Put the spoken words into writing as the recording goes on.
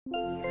All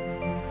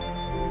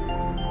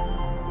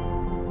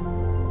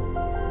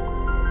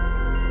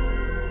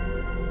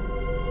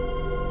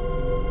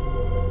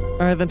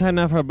right, then time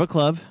now for our book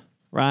club.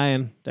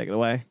 Ryan, take it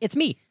away. It's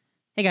me.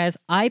 Hey guys,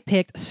 I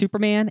picked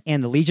Superman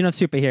and the Legion of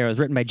Superheroes,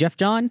 written by Jeff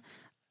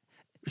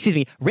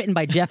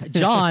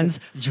Johns,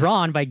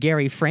 drawn by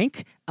Gary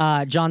Frank.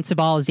 John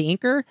Sabal is the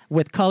inker,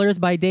 with colors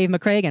by Dave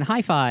McCraig and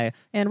Hi-Fi.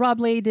 And Rob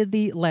Lay did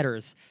the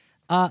letters.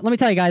 Let me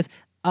tell you guys.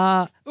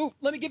 Let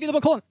me give you the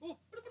book. Hold on.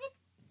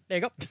 There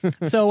you go.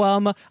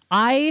 So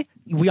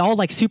we all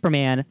like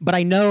Superman, but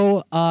I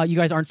know you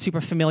guys aren't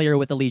super familiar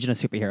with the Legion of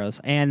Superheroes,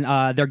 and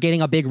they're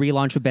getting a big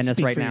relaunch with Bendis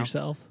Speak right for now.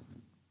 yourself.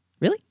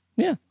 Really?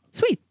 Yeah.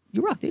 Sweet.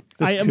 You rock, dude.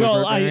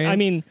 I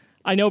mean,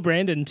 I know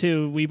Brandon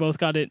too. We both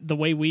got it the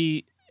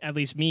way at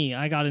least me,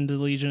 I got into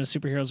the Legion of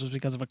Superheroes was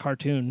because of a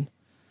cartoon.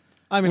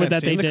 I mean,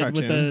 that they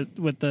did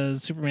with the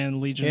Superman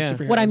Legion of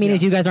Superheroes. What I mean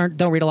is, you guys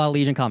don't read a lot of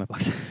Legion comic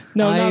books.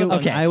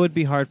 I would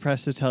be hard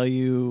pressed to tell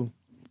you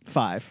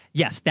 5.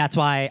 Yes, that's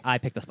why I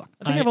picked this book.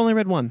 I think I've only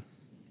read 1.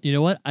 You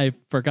know what? I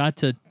forgot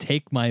to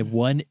take my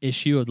 1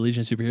 issue of the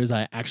Legion of Superheroes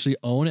I actually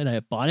own, and I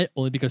bought it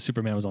only because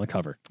Superman was on the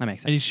cover. That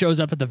makes sense. And he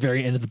shows up at the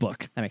very end of the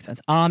book. That makes sense.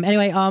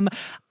 Anyway,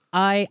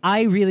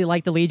 I really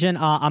like the Legion.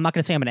 I'm not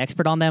going to say I'm an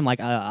expert on them.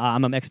 Like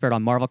I'm an expert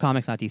on Marvel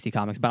Comics, not DC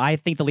Comics. But I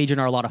think the Legion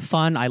are a lot of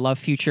fun. I love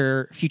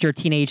future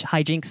teenage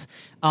hijinks.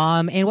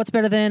 And what's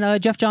better than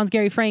Jeff Johns,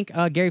 Gary Frank?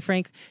 Gary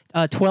Frank,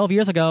 12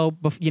 years ago,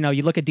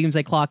 you look at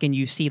Doomsday Clock and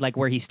you see like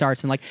where he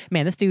starts and like,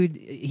 man, this dude,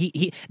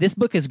 this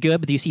book is good.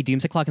 But you see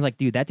Doomsday Clock and like,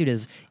 dude, that dude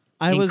is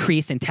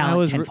increased in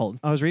talent tenfold.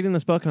 I was reading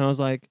this book and I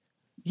was like,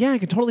 yeah, I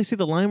can totally see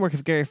the line work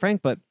of Gary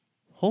Frank, but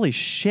holy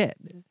shit,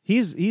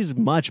 he's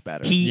much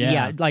better.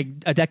 Like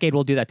a decade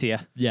will do that to you.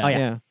 Yeah. Oh,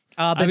 yeah.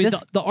 But I mean,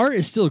 the art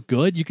is still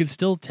good. You can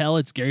still tell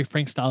it's Gary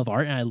Frank's style of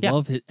art, and I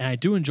love it, and I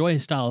do enjoy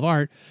his style of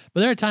art. But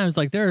there are times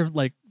when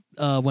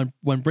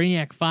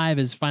Brainiac 5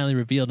 is finally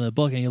revealed in the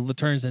book, and he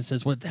turns and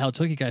says, "What the hell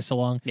took you guys so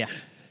long?" Yeah,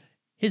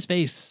 his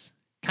face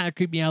kind of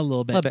creeped me out a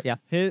little bit. A little bit,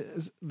 yeah.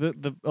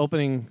 The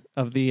opening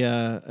of the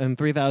in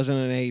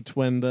 3008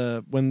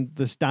 when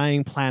this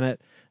dying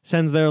planet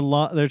sends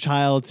their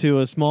child to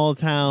a small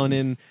town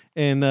in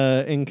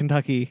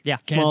Kentucky,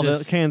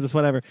 Kansas,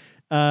 whatever,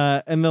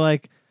 and they're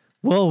like,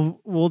 well,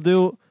 we'll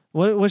do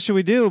what should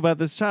we do about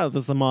this child?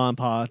 This is the Ma and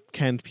Pa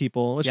Kent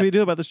people. What should we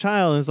do about this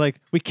child? And it's like,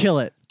 we kill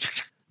it,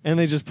 and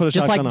they just put a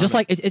shotgun on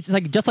it.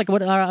 It's like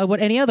what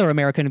any other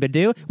American would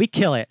do. We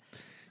kill it.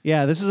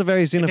 Yeah, this is a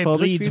very xenophobic if it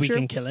bleeds, future. we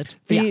can kill it.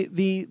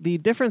 The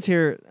difference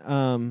here,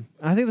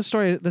 I think this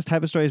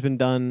type of story has been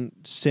done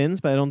since,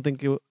 but I don't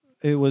think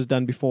it was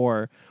done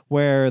before,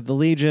 where the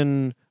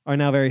Legion are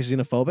now very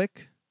xenophobic.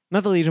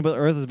 Not the Legion, but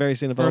Earth is very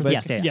xenophobic.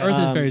 Earth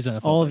is very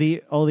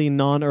xenophobic. All the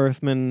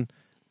non-Earthmen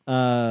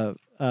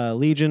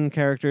Legion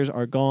characters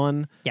are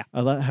gone. Yeah,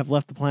 have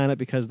left the planet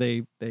because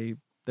they're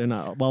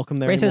not welcome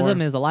there anymore.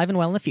 Racism is alive and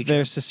well in the future.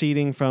 They're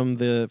seceding from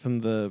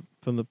the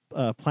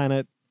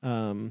planet.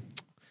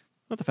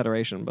 Not the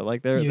Federation, but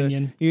like their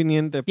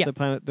union,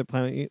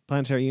 the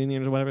planetary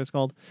union or whatever it's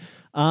called.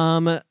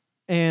 And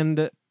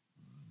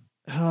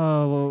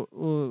what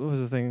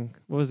was the thing?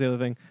 What was the other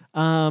thing?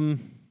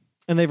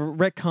 And they've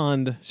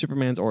retconned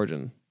Superman's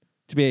origin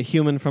to be a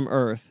human from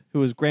Earth who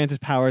was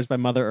granted powers by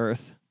Mother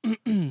Earth.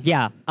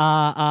 Yeah,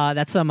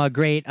 that's some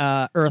great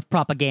Earth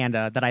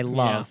propaganda that I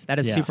love. Yeah. That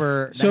is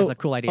super. That is a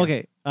cool idea.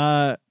 Okay,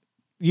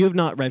 you have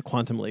not read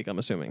Quantum League, I'm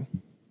assuming.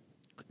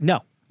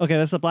 No. Okay,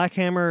 that's the Black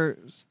Hammer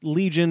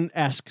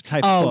Legion-esque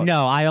type book. Oh,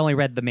 no, I only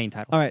read the main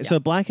title. All right, so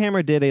Black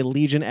Hammer did a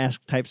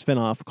Legion-esque type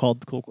spinoff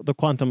called the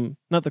Quantum,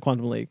 not the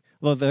Quantum League.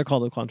 Well, they're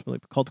called the Quantum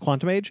League, called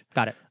Quantum Age.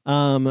 Got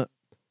it.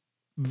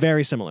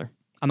 Very similar.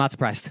 I'm not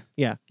surprised.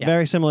 Yeah,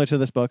 very similar to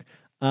this book.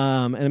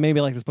 And it made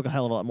me like this book a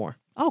hell of a lot more.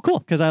 Oh, cool.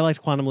 Because I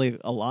liked Quantum League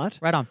a lot.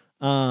 Right on.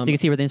 You can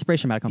see where the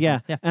inspiration might come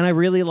from. Yeah, and I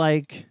really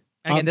like...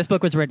 And again, this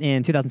book was written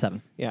in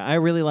 2007. Yeah, I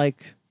really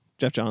like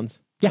Jeff Johns.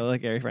 Yeah. I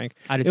like Gary Frank.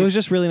 It was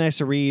just really nice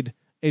to read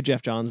a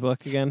Jeff Johns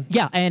book again.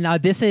 Yeah, and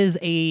this is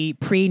a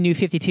pre-New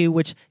 52,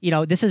 which,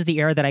 this is the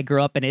era that I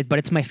grew up in, but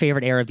it's my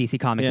favorite era of DC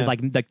Comics. Yeah.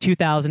 It's like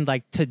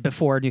 2000, to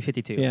before New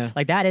 52. Yeah.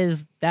 Like that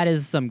is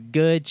some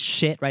good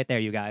shit right there,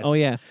 you guys. Oh,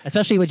 yeah.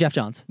 Especially with Jeff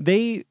Johns.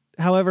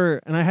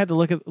 However, and I had to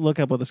look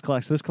up what this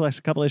collects. This collects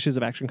a couple issues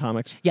of Action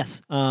Comics.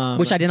 Yes,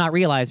 which I did not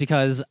realize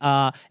because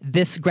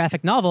this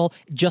graphic novel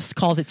just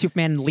calls it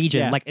Superman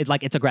Legion, like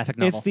it's a graphic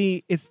novel.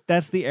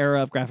 That's the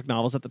era of graphic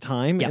novels at the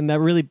time, and that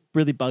really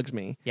bugs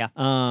me. Yeah.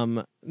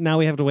 Now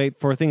we have to wait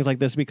for things like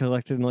this to be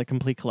collected in like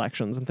complete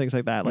collections and things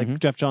like that, like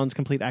Jeff Johns'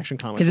 complete Action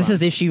Comics. Because this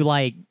is issue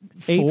like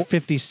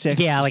 856.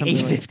 Yeah, like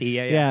 850.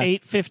 Yeah.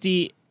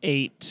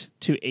 858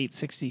 to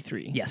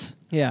 863. Yes.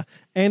 Yeah,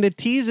 and it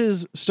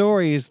teases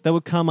stories that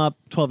would come up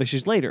 12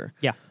 issues later.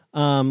 Yeah.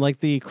 Like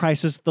the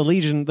Crisis, the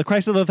Legion, the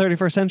Crisis of the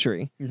 31st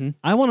Century. Mm-hmm.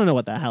 I want to know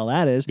what the hell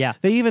that is. Yeah.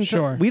 They even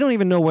Sure. we don't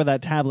even know where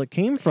that tablet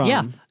came from.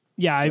 Yeah.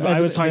 Yeah,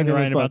 I was talking to in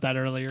this Ryan book. about that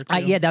earlier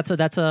too. Yeah, that's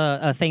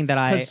a thing that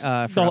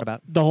I forgot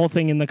about. The whole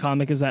thing in the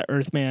comic is that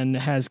Earthman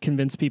has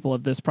convinced people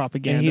of this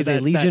propaganda. And he's a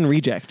Legion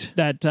reject.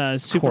 That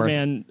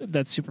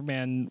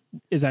Superman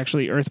is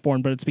actually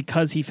Earthborn, but it's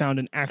because he found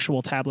an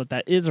actual tablet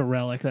that is a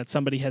relic that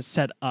somebody has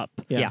set up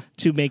Yeah.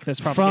 to make this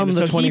propaganda.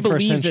 From the so he 21st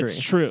believes century.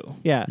 it's true.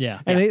 Yeah. Yeah.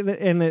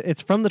 And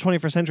it's from the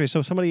 21st century,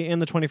 so somebody in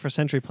the 21st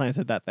century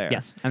planted that there.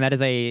 Yes, and that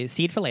is a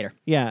seed for later.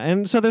 Yeah,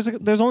 and so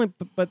there's only,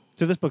 but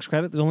to this book's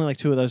credit, there's only like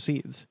 2 of those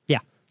seeds. Yeah.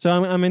 So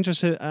I'm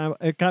interested.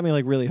 It got me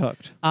like really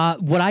hooked.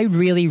 What I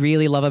really,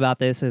 really love about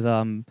this is,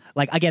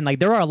 like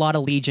there are a lot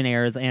of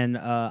Legionnaires, and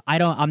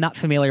I'm not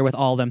familiar with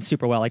all of them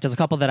super well. Like, there's a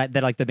couple that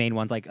like the main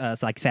ones, like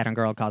like Saturn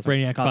Girl,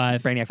 Brainiac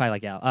 5. Brainiac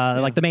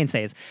 5, like the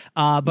mainstays.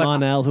 But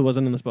Mon-El, who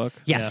wasn't in this book.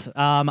 yes,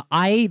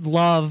 I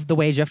love the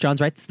way Jeff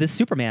Johns writes this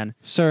Superman.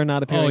 Sir,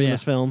 not appearing in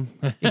this film.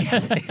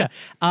 Yes.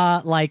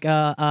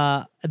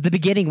 The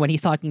beginning when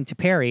he's talking to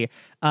Perry,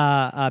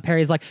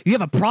 Perry's like, "You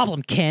have a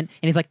problem, Kent,"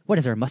 and he's like, "What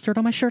is there, mustard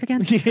on my shirt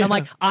again?" And I'm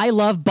like, I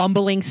love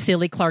bumbling,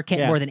 silly Clark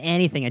Kent more than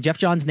anything, and Jeff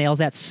Johns nails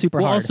that super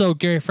Well, hard. also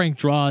Gary Frank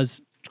draws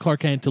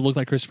Clark Kent to look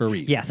like Christopher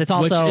Reeve. Yes, it's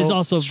also which is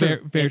also true.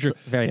 very It's true.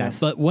 very nice.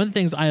 But one of the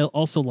things I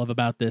also love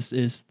about this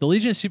is the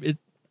Legion of Super.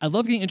 I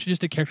love getting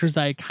introduced to characters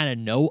that I kind of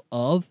know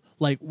of.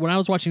 Like when I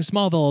was watching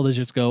Smallville all those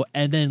years ago,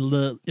 and then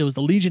it was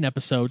the Legion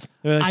episodes.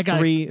 There were like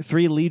I got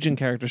three Legion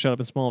characters showed up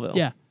in Smallville.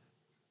 yeah.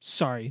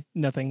 Sorry,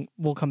 nothing.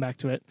 We'll come back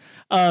to it.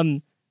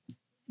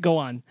 Go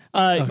on.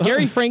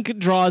 Gary Frank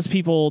draws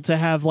people to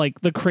have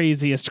like the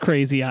craziest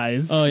crazy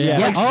eyes. Oh yeah.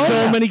 Like Oh, so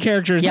yeah. many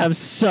characters Yeah. have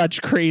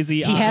such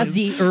crazy eyes. he has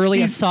the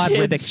earliest These Sod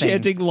kids Ribic thing.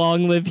 chanting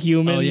 "Long live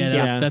human." Oh yeah,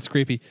 Yeah. that's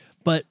creepy.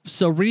 But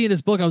so reading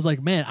this book, I was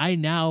like, man, I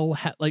now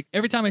like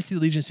every time I see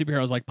the Legion of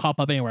Superheroes like pop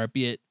up anywhere,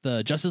 be it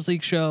the Justice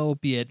League show,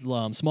 be it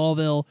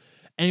Smallville,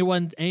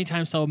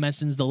 anytime someone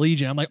mentions the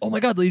Legion, I'm like, oh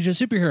my god, the Legion of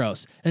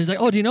Superheroes, and he's like,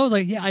 oh, do you know? I was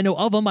like, yeah, I know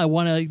of them. I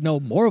want to know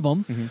more of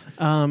them.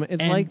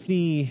 It's And- like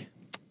the.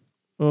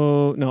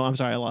 Oh no, I'm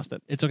sorry, I lost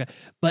it. It's okay.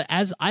 But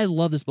as I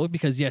love this book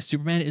because yes,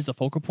 Superman is the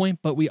focal point,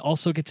 but we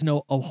also get to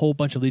know a whole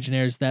bunch of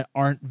Legionnaires that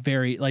aren't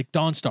very like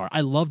Dawnstar.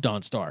 I love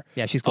Dawnstar.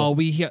 Yeah, she's cool.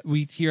 We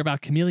hear about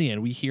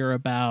Chameleon. We hear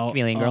about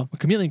Chameleon Girl.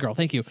 Chameleon Girl.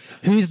 Thank you.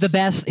 Who's the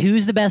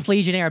best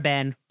Legionnaire,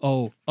 Ben?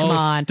 Come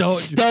on.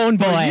 Stone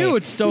Boy. For you,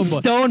 it's Stone Boy.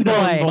 Stone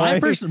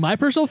Boy. My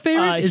personal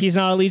favorite is He's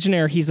not a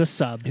Legionnaire. He's a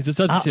sub. he's a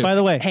substitute. By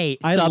the way, Hey,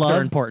 I subs love,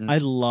 are important. I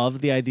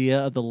love the idea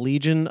of the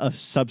Legion of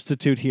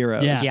substitute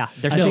heroes. Yeah. Yeah,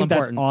 they're I still think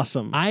important. that's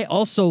awesome. I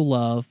also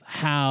love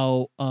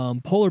how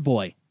Polar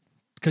Boy,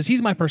 because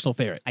he's my personal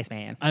favorite.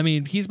 Iceman. I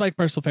mean, he's my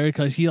personal favorite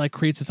because he like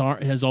creates his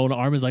own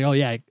arm. Is like, oh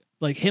yeah,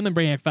 like him and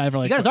Brainiac 5 are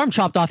like, He got his arm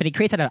chopped off and he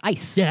creates it out of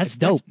ice. yeah, that's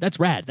dope. That's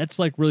rad. That's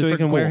like really so he freaking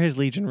can cool. wear his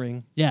Legion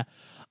ring. Yeah.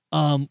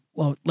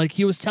 Well, like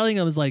he was telling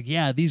him, was like,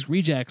 yeah, these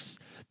rejects,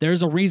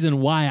 there's a reason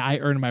why I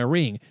earned my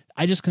ring.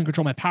 I just couldn't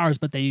control my powers,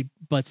 but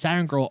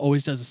Saturn Girl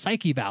always does a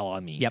psyche val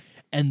on me. Yep.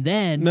 And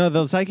then No,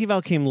 the Psyche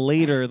Val came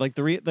later. Like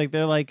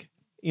they're like,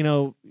 you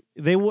know,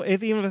 they will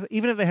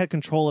even if they had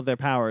control of their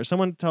powers.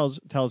 Someone tells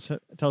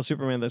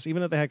Superman this.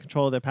 Even if they had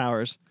control of their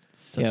powers,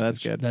 such yeah, a that's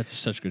good. good. That's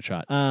such a good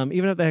shot.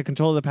 even if they had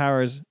control of the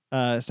powers,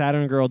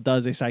 Saturn Girl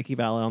does a Psyche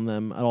Val on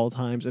them at all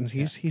times, and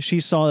she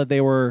saw that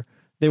they were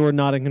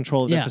not in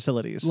control of their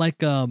facilities.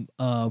 Like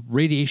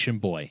Radiation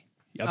Boy.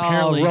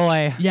 Apparently,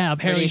 Roy. Yeah,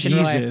 apparently Radiation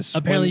Roy. Jesus,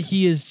 apparently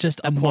he is just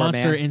a poor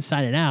monster man.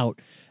 inside and out.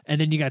 And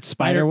then you got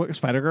Spider Girl.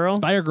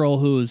 Spider Girl,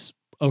 who's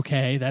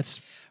okay. That's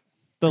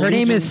The Her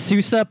name Legion- is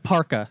Sousa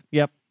Parka.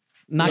 Yep.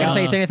 Not gonna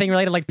say it's anything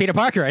related like Peter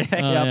Parker or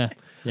anything. yeah.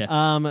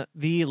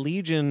 The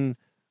Legion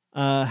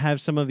have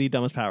some of the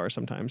dumbest powers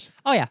sometimes.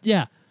 Oh yeah.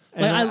 Yeah.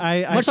 And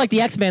Like, I Much like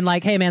the X-Men,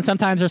 like, hey man,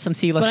 sometimes there's some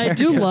C-list But I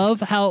do characters. love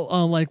how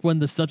like when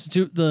the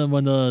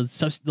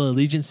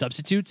Legion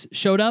substitutes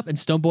showed up and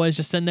Stone Boy is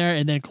just sitting there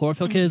and then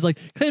Chlorophyll Kid is like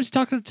claims to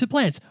talk to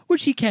plants,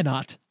 which he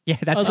cannot. Yeah,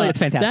 I that's was like, that's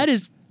fantastic. That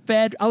is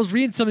fed. I was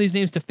reading some of these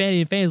names to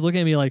Fanny and fans looking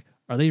at me like,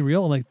 are they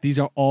real? I'm like, these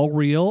are all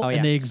real Oh, yeah.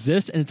 and they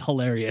exist and it's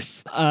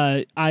hilarious.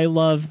 I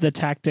love the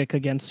tactic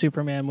against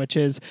Superman, which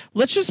is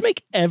let's just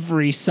make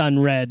every sun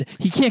red.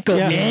 He can't go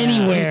Yeah.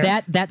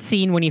 anywhere. that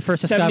scene when he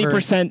first discovered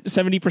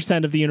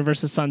 70% of the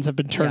universe's suns have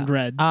been turned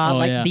red.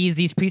 yeah.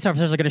 these police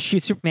officers are going to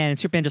shoot Superman, and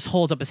Superman just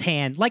holds up his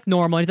hand like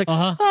normal. And he's like,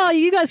 Uh-huh. "Oh,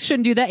 you guys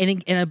shouldn't do that."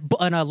 And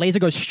a laser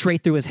goes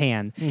straight through his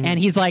hand, and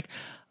he's like,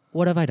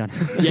 "What have I done?"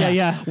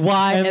 yeah.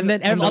 Why? And then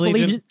the all the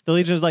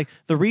Legion is like,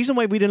 the reason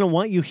why we didn't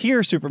want you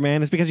here,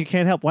 Superman, is because you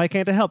can't help. Why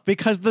can't it help?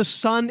 Because the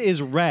sun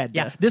is red.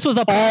 Yeah, this was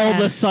a All plan.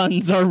 the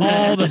suns are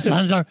red. All the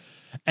suns are.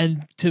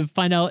 And to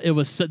find out it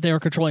was they were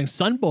controlling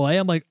Sun Boy,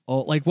 I'm like,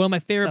 oh, like one of my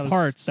favorite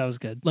parts. That was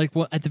good. Like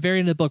at the very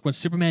end of the book when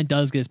Superman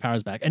does get his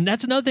powers back. And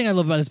that's another thing I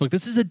love about this book.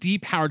 This is a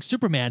depowered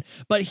Superman,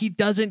 but he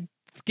doesn't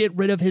get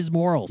rid of his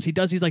morals.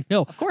 He's like,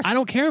 no, of course. I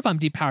don't care if I'm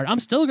depowered. I'm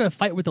still going to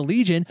fight with the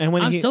Legion. And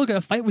when I'm he- still going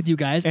to fight with you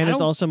guys. And I it's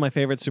don't- also my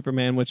favorite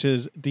Superman, which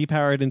is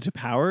depowered into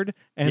powered.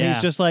 And Yeah.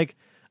 he's just like,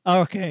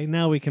 Okay,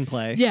 now we can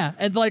play. Yeah,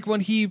 and like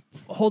when he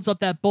holds up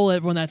that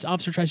bullet, when that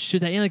officer tries to shoot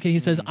that alien kid, he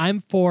says, "I'm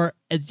for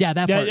that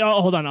part."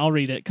 Hold on, I'll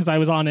read it because I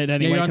was on it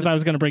anyway because I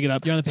was going to bring it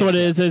up. You're on the So what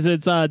page, it is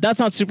it's that's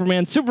not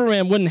Superman.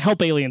 Superman wouldn't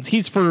help aliens.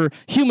 He's for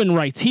human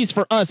rights. He's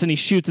for us, and he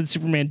shoots, and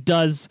Superman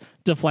does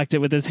deflect it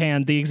with his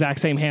hand, the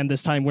exact same hand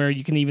this time, where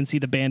you can even see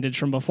the bandage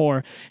from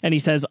before. And he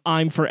says,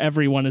 "I'm for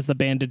everyone," as the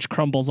bandage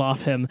crumbles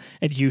off him,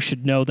 and you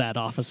should know that,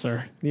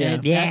 officer. Yeah.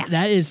 And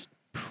that is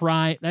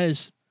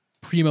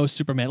primo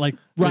Superman. Like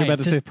You're Ryan, about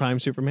to just- say Prime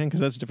Superman because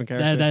that's a different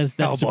character. that's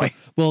Oh, super, boy.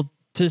 Well,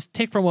 to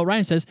take from what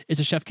Ryan says, it's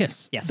a chef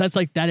kiss. Yes. That's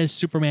like that is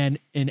Superman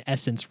in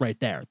essence right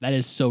there. That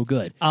is so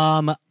good. He's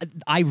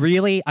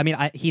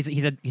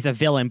a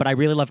villain, but I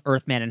really love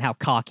Earthman and how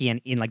cocky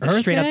and in like the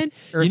straight up. Earthman,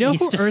 Earth, you know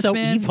he's who just so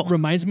Earthman evil.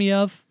 reminds me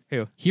of?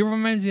 Who? He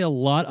reminds me a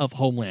lot of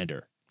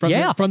Homelander from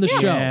Yeah. the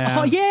show. Yeah.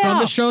 Oh yeah, From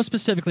the show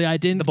specifically, I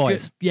didn't. The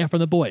Boys. Yeah, from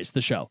the Boys,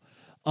 the show.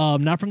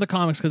 Not from the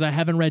comics because I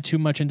haven't read too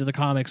much into the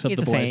comics of He's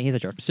the the Boys. same. He's a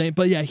jerk. Same,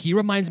 but yeah, he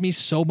reminds me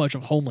so much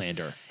of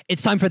Homelander.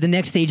 It's time for the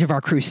next stage of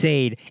our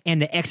crusade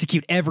and to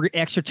execute every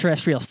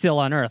extraterrestrial still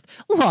on Earth.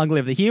 Long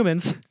live the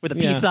humans with a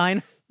Yeah. peace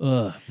sign.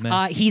 Ugh,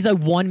 man. He's a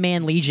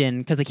one-man legion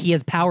because like, he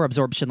has power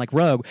absorption like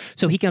Rogue,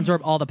 so he can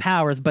absorb all the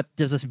powers. But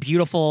there's this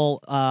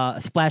beautiful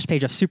splash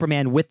page of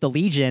Superman with the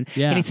Legion,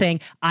 Yeah. and he's saying,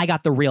 "I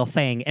got the real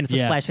thing," and it's a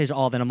Yeah. splash page of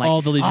all of them. I'm like,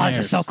 All the "Oh, this Legionnaires.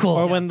 is so cool."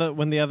 Or when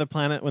the other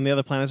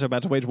planets are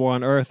about to wage war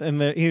on Earth, and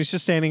he's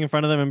just standing in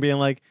front of them and being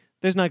like,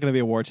 "There's not going to be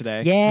a war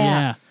today."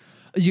 yeah.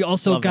 You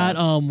also Love got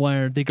that.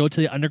 where they go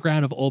to the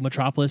underground of Old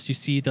Metropolis. You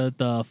see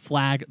the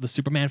flag, the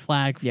Superman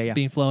flag Yeah.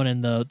 being flown,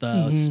 and the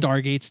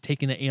Stargates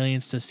taking the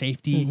aliens to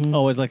safety.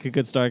 Always like a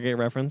good Stargate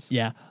reference.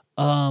 Yeah.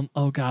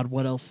 Oh God,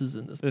 what else is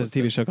in this? There's a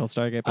book? TV show called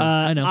Stargate. but-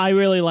 I know. I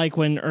really like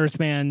when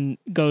Earthman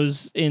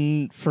goes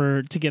in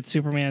to get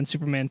Superman.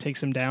 Superman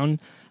takes him down,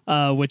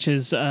 which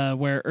is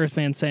where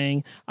Earthman's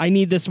saying, "I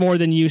need this more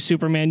than you,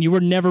 Superman. You were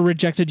never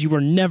rejected. You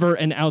were never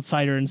an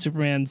outsider." And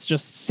Superman's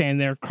just standing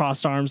there,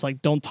 crossed arms,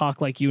 like, "Don't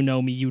talk like you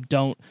know me. You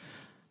don't."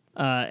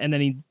 And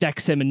then he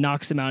decks him and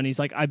knocks him out. And he's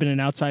like, "I've been an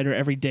outsider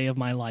every day of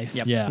my life."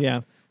 Yep. Yeah. yeah,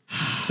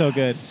 so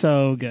good.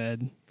 So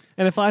good.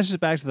 And it flashes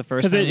back to the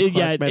first 'Cause time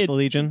Clark met it- the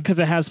Legion. Because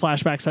it has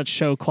flashbacks that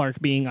show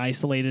Clark being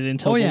isolated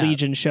until Oh, the yeah.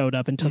 Legion showed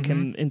up and took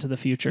him into the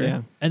future.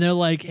 Yeah. And they're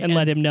like, And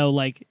let him know,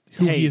 like,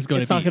 who hey, he is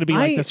gonna it's not be. going to be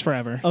like I- this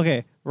forever.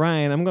 Okay,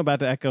 Ryan, I'm about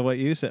to echo what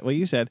you said.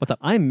 What's up?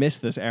 I miss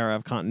this era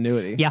of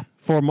continuity. Yeah.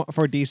 For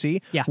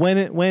DC. Yeah.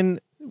 When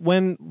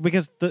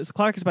because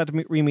Clark is about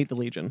to re-meet the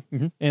Legion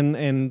in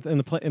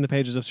the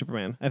pages of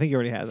Superman. I think he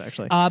already has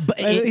actually. But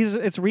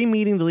it's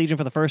re-meeting the Legion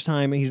for the first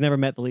time. He's never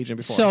met the Legion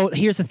before. so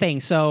here's the thing.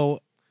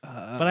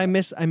 but I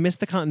miss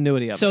the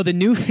continuity of it. So the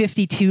new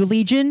 52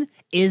 Legion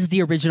is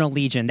the original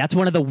Legion. That's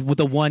one of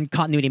the one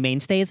continuity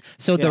mainstays.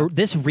 So Yeah.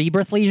 this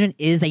Rebirth Legion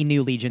is a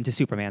new Legion to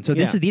Superman. So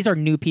Yeah. these are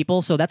new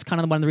people. So that's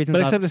kind of one of the reasons.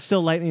 But except it's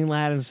still Lightning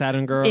Lad and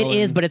Saturn Girl. it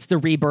is, and- but it's the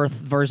Rebirth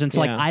version. So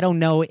like Yeah. I don't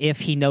know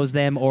if he knows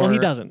them or well, he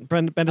doesn't.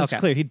 Bendis is Okay.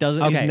 clear. He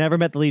doesn't. He's Okay. never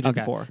met the Legion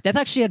Okay, before. that's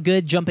actually a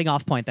good jumping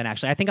off point. Then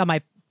actually, I think I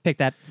might pick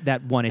that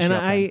one issue. And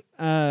up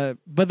then.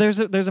 but there's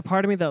a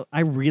part of me that I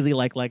really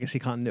like legacy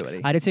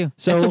continuity. I did too.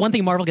 So- That's the one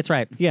thing Marvel gets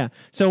right. Yeah.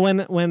 So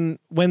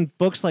when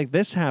books like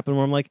this happen,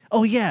 where I'm like,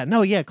 oh yeah,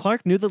 no, yeah,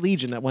 Clark knew the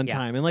Legion at one Yeah.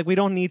 time, and like we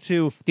don't need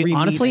to. Dude, re-meet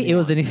honestly, it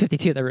was the anyone. new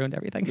 52 that ruined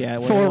everything. Yeah,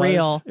 well, for it was.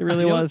 real. It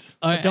really You know, was.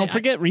 Don't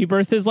forget,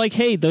 Rebirth is like,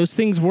 hey, those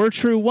things were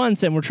true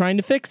once, and we're trying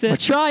to fix We're it.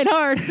 trying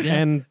hard.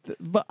 And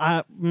but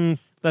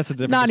that's a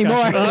different. Not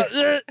discussion.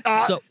 anymore.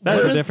 So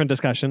That's one a different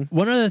discussion.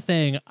 One other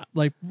thing,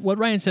 like what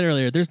Ryan said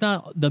earlier, there's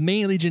not the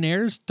main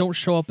Legionnaires don't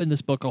show up in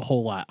this book a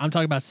whole lot. I'm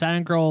talking about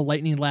Saturn Girl,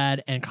 Lightning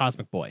Lad, and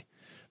Cosmic Boy.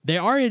 They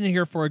are in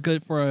here for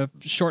a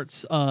short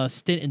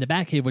stint in the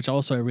Batcave, which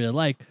also I really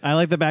like. I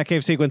like the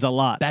Batcave sequence a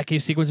lot.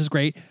 Batcave sequence is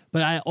great,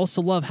 but I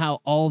also love how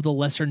all of the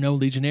lesser known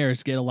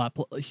Legionnaires get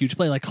a huge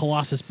play, like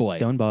Colossus Boy.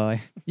 Stone Boy.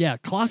 Yeah,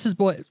 Colossus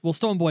Boy. Well,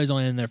 Stone Boy is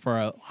only in there for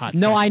a hot. No,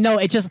 second. I know.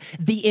 It's just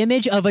the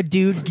image of a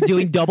dude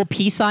doing double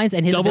peace signs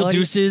and his Double ability-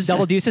 deuces.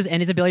 double deuces, and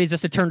his ability is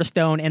just to turn to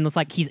stone, and it's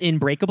like he's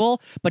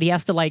unbreakable, but he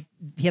has to turn.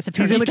 He's in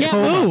his- a can't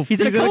coma. move. He's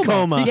in a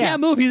coma. He Yeah.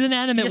 can't move. He's He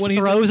inanimate just when he's.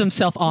 throws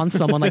himself on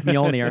someone like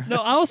Mjolnir. No,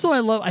 also I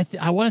love.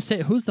 I want to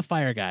say who's the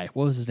fire guy?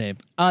 What was his name?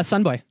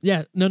 Sunboy.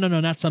 Yeah, no,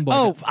 not Sunboy.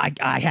 Oh,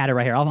 I had it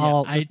right here.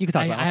 You can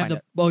talk about it. I have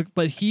the. Well,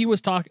 but he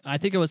was talking. I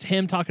think it was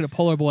him talking to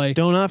Polar Boy.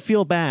 Do not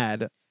feel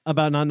bad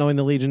about not knowing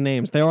the Legion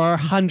names. There are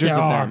hundreds of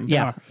them.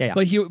 Yeah.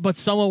 But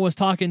someone was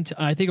talking to.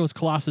 I think it was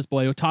Colossus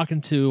Boy. Was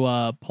talking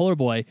to Polar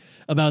Boy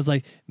about. I was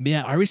like,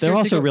 yeah, are we? They're seriously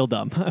also go- real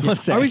dumb. I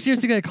must say. Are we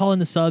seriously gonna call in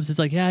the subs? It's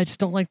like, yeah, I just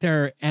don't like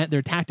their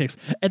tactics,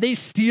 and they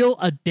steal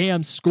a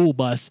damn school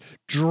bus,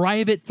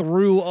 drive it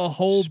through a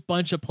whole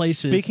bunch of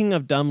places. Speaking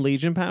of dumb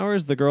Legion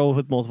powers, the girl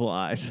with multiple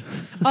eyes.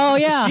 Oh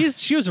yeah.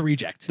 she was a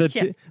reject.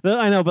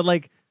 I know, but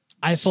like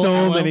Eiffel so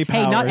Elf. many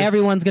powers. Hey, not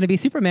everyone's gonna be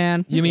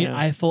Superman. You mean Yeah.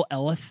 Eiffel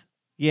Elith?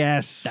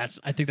 Yes.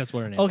 I think that's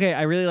what her name. Okay,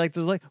 I really like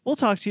this. Like, we'll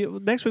talk to you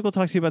next week. We'll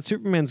talk to you about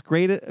Superman's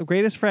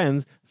greatest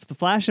friends, the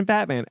Flash and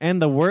Batman,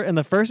 and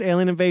the first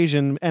alien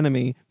invasion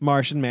enemy,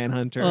 Martian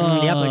Manhunter.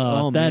 Yep. Like,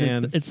 oh That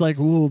man. it's like,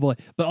 ooh boy.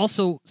 But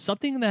also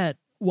something that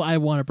I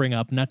want to bring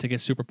up, not to get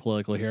super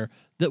political here,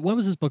 that when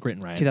was this book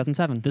written, Ryan?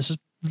 2007. This was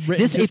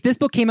written. If this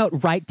book came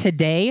out right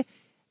today,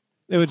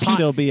 It would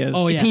still be as.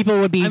 Oh, yeah. people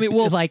would be I mean,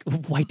 well, like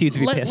white dudes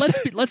would be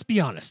pissed. let's be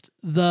honest.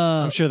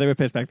 I'm sure they were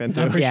pissed back then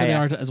too. I'm pretty sure Yeah,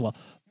 they are as well.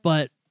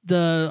 But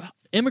the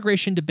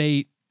immigration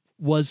debate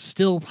was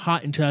still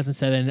hot in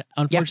 2007.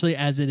 Unfortunately,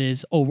 as it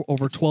is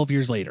over 12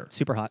 years later,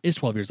 Super hot. It's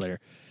 12 years later,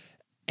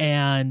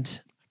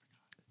 and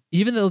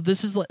even though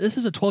this is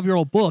a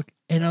 12-year-old book,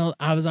 and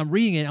I'm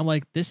reading it, I'm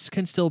like, this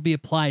can still be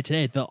applied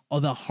today.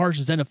 The harsh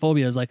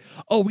xenophobia is like,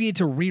 oh, we need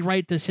to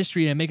rewrite this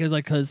history and make it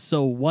like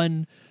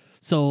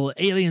so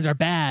aliens are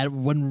bad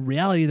when in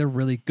reality they're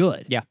really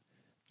good. Yeah.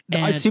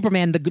 And-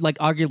 Superman,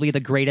 arguably the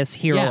greatest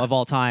hero Yeah. of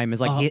all time,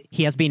 is like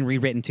he has been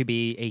rewritten to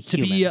be a To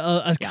human. be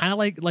a kind of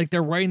like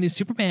they're writing these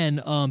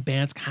Superman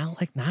bands kind of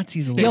like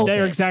Nazis a little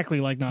They're bit. exactly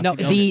like Nazi. No,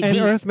 villains. And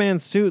the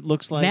Earthman's suit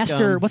looks like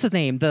Master, what's his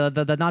name?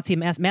 The Nazi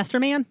Master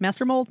Man,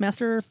 Master Mold,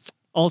 Master.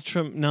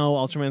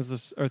 Ultraman's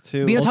this Earth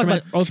 2. We don't talk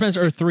about. Ultraman's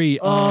Earth 3.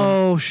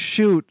 Oh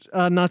shoot,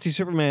 Nazi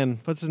Superman.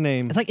 What's his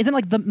name? It's like isn't it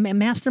like the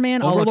Master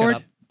Man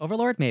Overlord?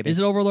 Overlord, maybe. Is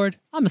it Overlord?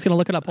 I'm just gonna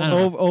look it up. I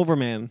don't know.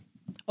 Overman.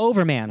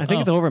 Overman. I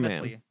think it's That's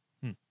Overman. the-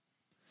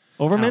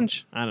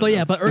 Overmensch? I don't know. But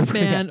yeah,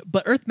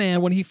 but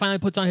Earthman, when he finally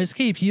puts on his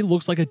cape, he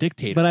looks like a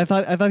dictator. But I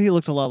thought he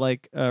looked a lot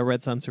like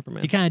Red Sun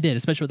Superman. He kind of did,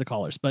 especially with the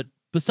collars. But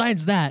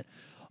besides that,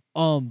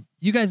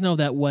 you guys know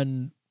that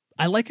when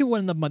I like it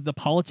when the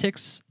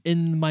politics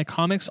in my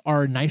comics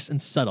are nice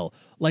and subtle,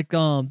 like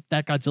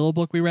that Godzilla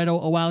book we read a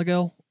while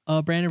ago.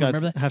 Brandon, remember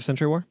that? Half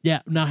Century War? Yeah,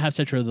 not Half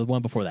Century, the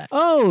one before that.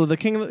 Oh, the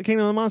Kingdom of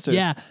the Monsters.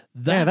 Yeah,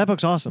 that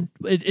book's awesome.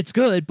 it's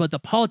good, but the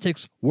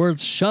politics were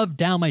shoved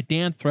down my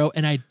damn throat,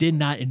 and I did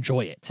not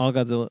enjoy it. All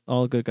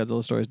good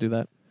Godzilla stories do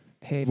that.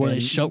 Hey, Where they man,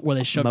 shoved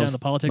down the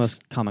politics.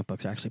 Most comic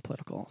books are actually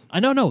political. I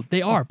know, no,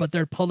 they are, but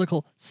they're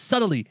political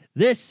subtly.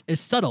 This is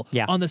subtle.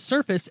 Yeah. On the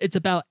surface, it's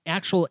about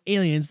actual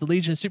aliens, the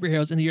Legion of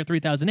Superheroes in the year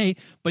 3008,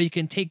 but you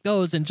can take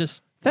those and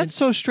just... That's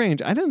so strange.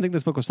 I didn't think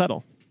this book was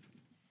subtle.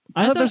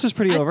 I thought this was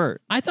pretty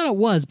overt. I thought it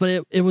was,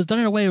 but it was done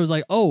in a way it was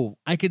like, oh,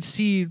 I could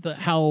see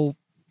how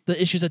the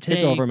issues of today...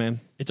 It's Overman.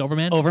 It's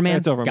Overman? Overman.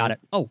 It's Overman. Got it.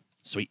 Oh,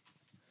 sweet.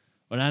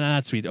 Well,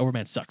 not sweet.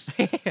 Overman sucks.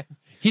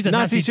 He's a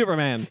Nazi Nazi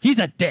Superman. He's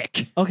a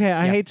dick. Okay,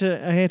 I hate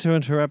to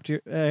interrupt you.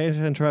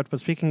 But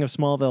speaking of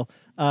Smallville,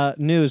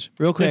 news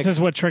real quick. This is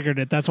what triggered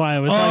it. That's why I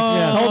was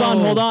like,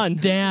 hold on.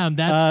 Damn,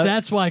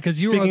 that's why. Because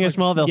you speaking were of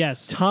Smallville,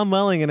 yes. Tom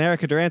Welling and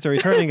Erica Durant are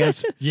returning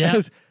as Yeah.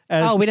 as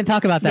We didn't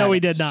talk about that. No,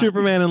 we did not.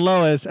 Superman and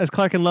Lois, as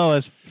Clark and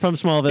Lois from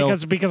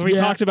Smallville Because we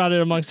talked about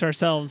it amongst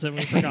ourselves and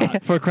we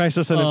forgot. for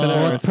Crisis on Infinite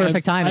well, it's Earths.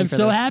 perfect timing I'm for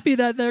so this. happy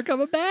that they're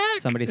coming back.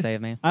 Somebody save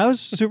me. I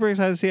was super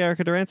excited to see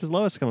Erica Durant as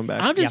Lois coming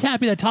back. I'm just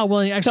happy that Tom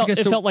Welling actually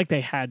gets It to. felt like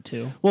they had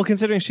to. well,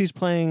 considering she's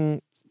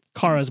playing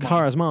Kara's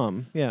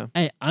mom. Yeah,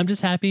 Hey, I'm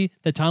just happy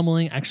that Tom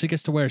Welling actually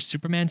gets to wear a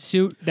Superman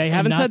suit. They and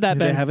haven't not- said that,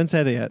 they Ben. haven't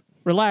said it yet.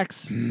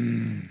 Relax.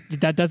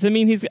 That doesn't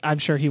mean he's... I'm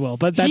sure he will,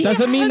 but that He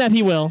doesn't mean has- that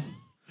he will.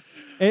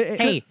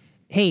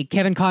 Hey,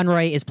 Kevin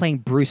Conroy is playing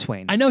Bruce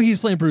Wayne. I know he's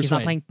playing Bruce He's Wayne.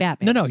 not playing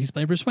Batman. No, he's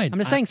playing Bruce Wayne. I'm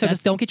just saying, so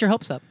just don't get your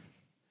hopes up.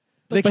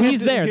 They But can't he's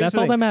do- there. here's That's the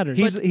all thing. that matters.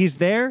 He's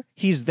there.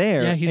 He's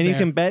there. Yeah, he's and you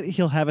there. can bet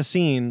he'll have a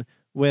scene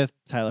with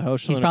Tyler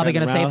Hoechlin. He's or probably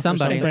Brandon gonna save Routh or somebody.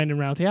 something. Brandon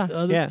Routh, yeah.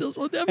 That's Yeah. still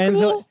so damn And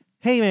cool. so,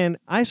 hey man,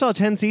 I saw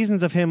 10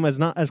 seasons of him as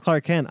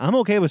Clark Kent. I'm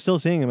okay with still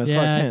seeing him as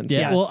Clark Kent.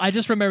 Yeah. Well, I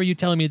just remember you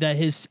telling me that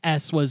his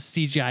S was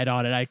CGI'd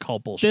on it. I call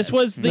bullshit. This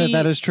was the...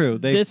 That is true.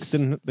 They this-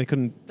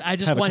 couldn't. I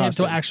just have a want him to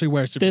costume. actually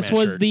wear a Superman This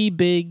was shirt. the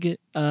big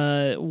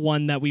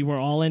one that we were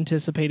all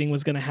anticipating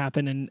was going to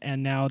happen,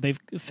 and now they've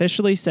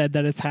officially said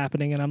that it's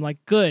happening, and I'm like,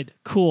 good,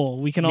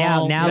 cool. We can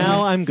all...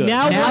 Now I'm good.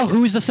 Now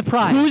who's the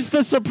surprise? Who's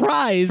the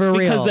surprise? For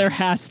because real. there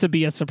has to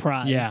be a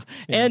surprise. Yeah.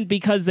 And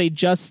because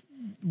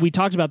we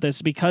talked about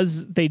this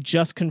because they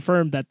just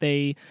confirmed that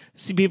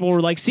people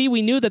were like, see,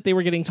 we knew that they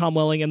were getting Tom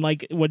Welling, and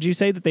like, what'd you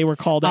say that they were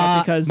called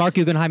out because Mark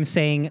Guggenheim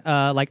saying,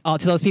 to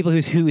those people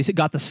who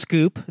got the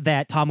scoop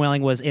that Tom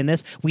Welling was in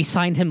this, we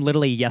signed him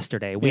literally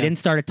yesterday. We Yeah. didn't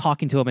start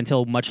talking to him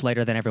until much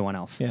later than everyone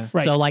else. Yeah.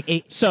 Right. So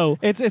so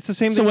It's the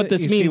same. So thing what that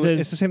this you see means with- is-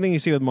 it's the same thing you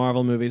see with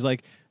Marvel movies.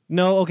 Like,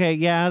 no, okay,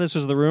 yeah, this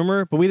was the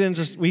rumor, but we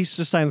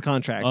just signed the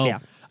contract. Oh, Yeah.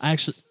 I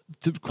actually,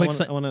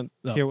 I want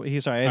to hear.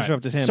 Sorry, I All right.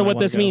 interrupted him. So I what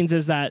wanna this go. means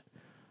is that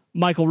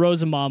Michael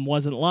Rosenbaum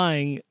wasn't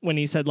lying when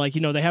he said, like,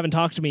 they haven't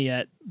talked to me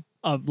yet,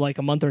 like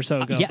a month or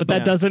so ago. yeah, but that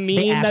but doesn't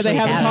mean that they actually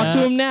haven't have. talked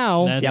to him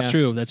now. That's Yeah.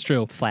 true. That's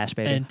true. Flash,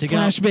 baby. And to get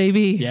Flash, on,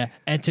 baby. yeah,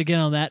 and to get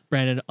on that,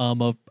 Brandon,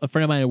 a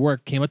friend of mine at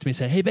work came up to me and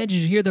said, "Hey Ben, did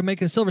you hear they're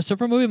making a Silver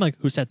Surfer movie?" I'm like,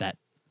 "Who said that?"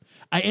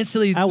 I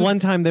instantly At one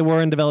time, they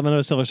were in development of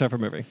a Silver Surfer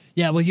movie.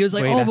 yeah. Well, he was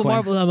like, Way "Oh, back but when.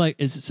 Marvel." I'm like,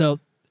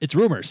 it's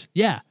rumors.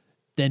 Yeah.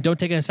 Then don't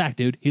take it as fact,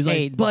 dude. He's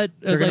Hey, like, but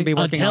they're I was gonna like, be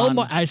working until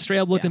on- I straight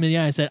up looked him in the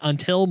eye and said,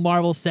 until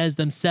Marvel says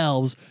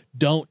themselves,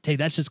 don't take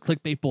that's just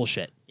clickbait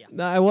bullshit.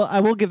 I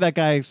will give that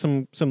guy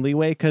some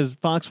leeway because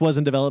Fox was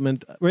in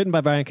development, written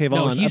by Brian K. No,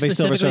 Vaughan, he of a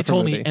Silver specifically Surfer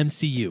told movie. me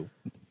MCU.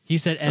 He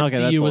said that's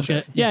MCU was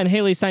bullshit. gonna. Yeah, and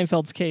Haley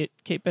Steinfeld's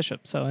Kate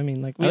Bishop. So I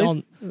mean, like we At all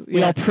least- we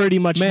yeah. all pretty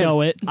much Man,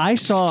 know it. I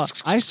saw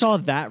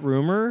that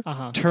rumor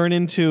Uh-huh. turn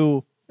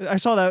into. I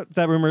saw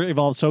that rumor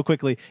evolve so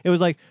quickly. It was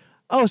like,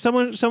 oh,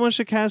 someone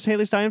should cast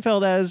Haley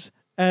Steinfeld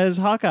as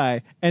Hawkeye,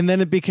 and then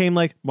it became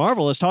like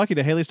Marvel is talking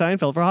to Haley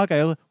Steinfeld for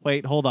Hawkeye.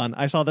 Wait, hold on,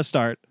 I saw this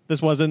start.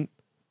 This wasn't.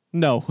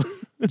 No.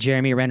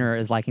 Jeremy Renner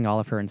is liking all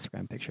of her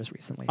Instagram pictures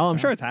recently. Oh, I'm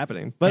so. sure it's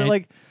happening, but Okay.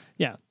 like,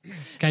 Yeah.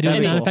 Can I do the That'd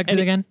be sound cool. effect of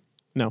it again?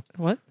 no,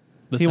 What?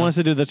 The he sound- wants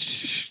to do the.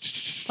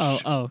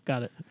 Oh,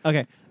 got it.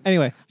 Okay.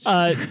 Anyway,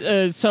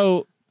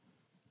 So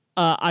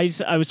I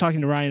was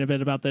talking to Ryan a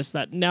bit about this,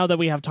 that now that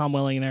we have Tom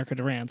Welling and Erica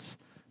Durance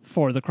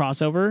for the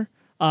crossover,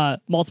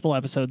 multiple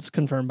episodes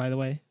confirmed, by the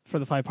way, for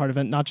the 5-part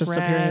event, not just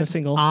appearing in a Rad.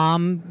 single.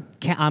 I'm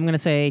gonna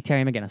say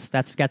Terry McGinnis.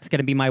 That's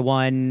gonna be my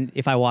one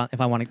if I want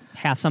to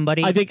have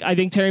somebody. I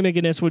think Terry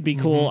McGinnis would be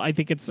cool. I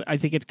think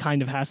it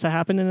kind of has to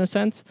happen in a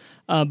sense.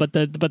 But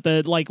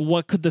the like,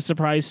 what could the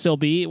surprise still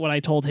be? What I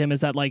told him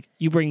is that like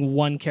you bring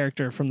one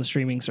character from the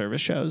streaming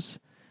service shows.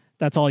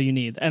 That's all you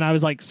need. And I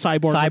was like,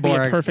 Cyborg would be a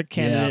Cyborg. perfect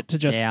candidate to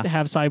just Yeah.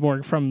 have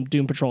Cyborg from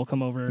Doom Patrol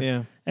come over.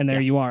 yeah. And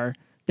there you are.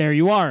 There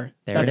you are.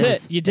 there That's it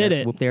is. You did There-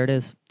 it. Whoop, there it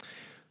is.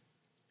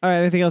 All right.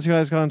 Anything else you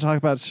guys going to talk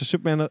about?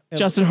 Superman.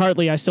 Justin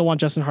Hartley. I still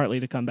want Justin Hartley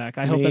to come back.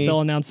 I hope that Me.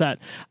 they'll announce that.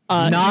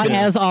 Not even,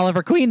 as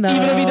Oliver Queen though.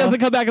 even if he doesn't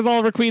come back as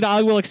Oliver Queen,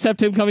 I will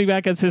accept him coming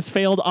back as his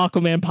failed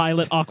Aquaman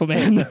pilot,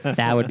 Aquaman.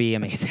 That would be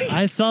amazing.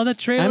 I saw the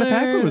trailer. Anna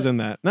Paquin was in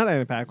that. Not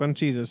Anna Paquin.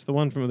 Jesus, the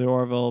one from the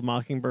Orville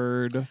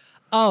Mockingbird.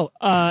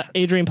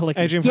 Adrian Palicki.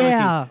 Adrian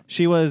Yeah. Palicki.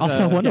 She was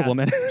Also Wonder yeah.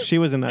 Woman. She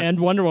was in that. and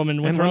Wonder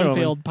Woman with And her Wonder own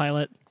Woman. failed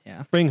pilot.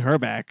 Bring her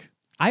back.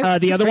 The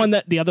she's other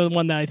great. the other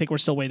one that I think we're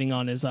still waiting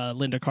on is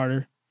Linda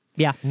Carter.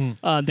 Yeah.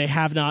 They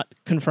have not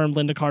confirmed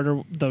Linda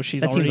Carter, though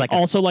she's That seems already like a-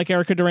 also like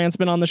Erica Durant's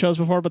been on the shows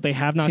before, but they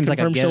have not Seems like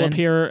a confirmed she'll given.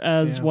 appear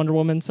as Yeah. Wonder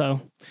Woman.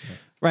 So,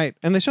 Right.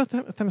 And they showed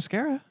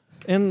Themyscira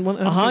in one.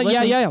 yeah.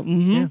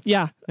 Mm-hmm.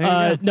 Yeah.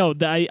 There you No,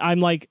 I'm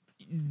like,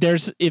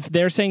 if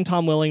they're saying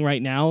Tom Welling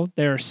right now,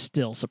 there are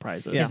still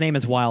surprises. His name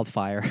is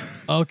Wildfire.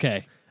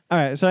 Okay. All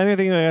right. So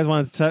anything you guys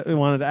wanted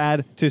to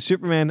add to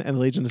Superman and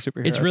the Legion of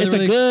Superheroes? It's really- It's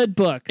a good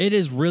book. It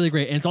is really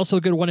great. And it's also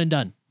a good one and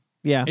done.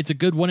 yeah. It's a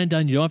good one and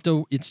done. You don't have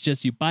to, it's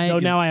just you buy it. No,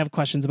 you're- now I have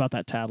questions about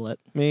that tablet.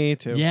 Me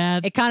too. Yeah.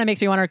 It kind of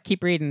makes me want to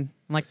keep reading.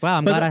 I'm like, wow,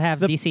 I'm But glad the- I have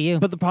the- DCU.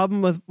 But the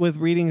problem with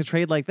reading a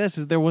trade like this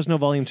is there was no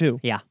volume 2.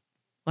 yeah.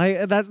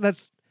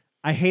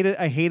 I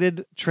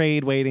hated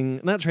trade waiting,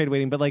 not trade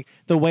waiting, but like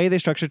the way they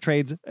structured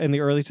trades in the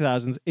early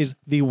 2000s is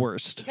the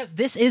worst. Because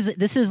this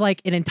is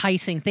like an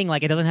enticing thing.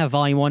 Like it doesn't have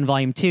volume 1,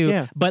 volume 2,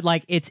 Yeah. but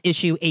like it's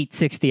issue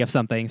 860 of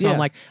something. So Yeah. I'm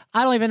like,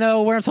 I don't even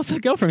know where I'm supposed to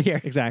go from here.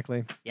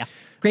 Exactly. Yeah.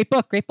 Great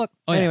book. Great book.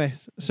 Oh, yeah. Anyway,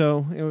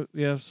 so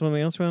you have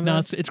something else around No,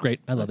 that? it's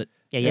great. I love it.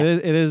 Yeah. Yeah.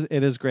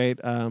 It is great.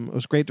 It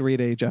was great to read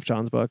a Jeff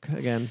Johns book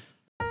again.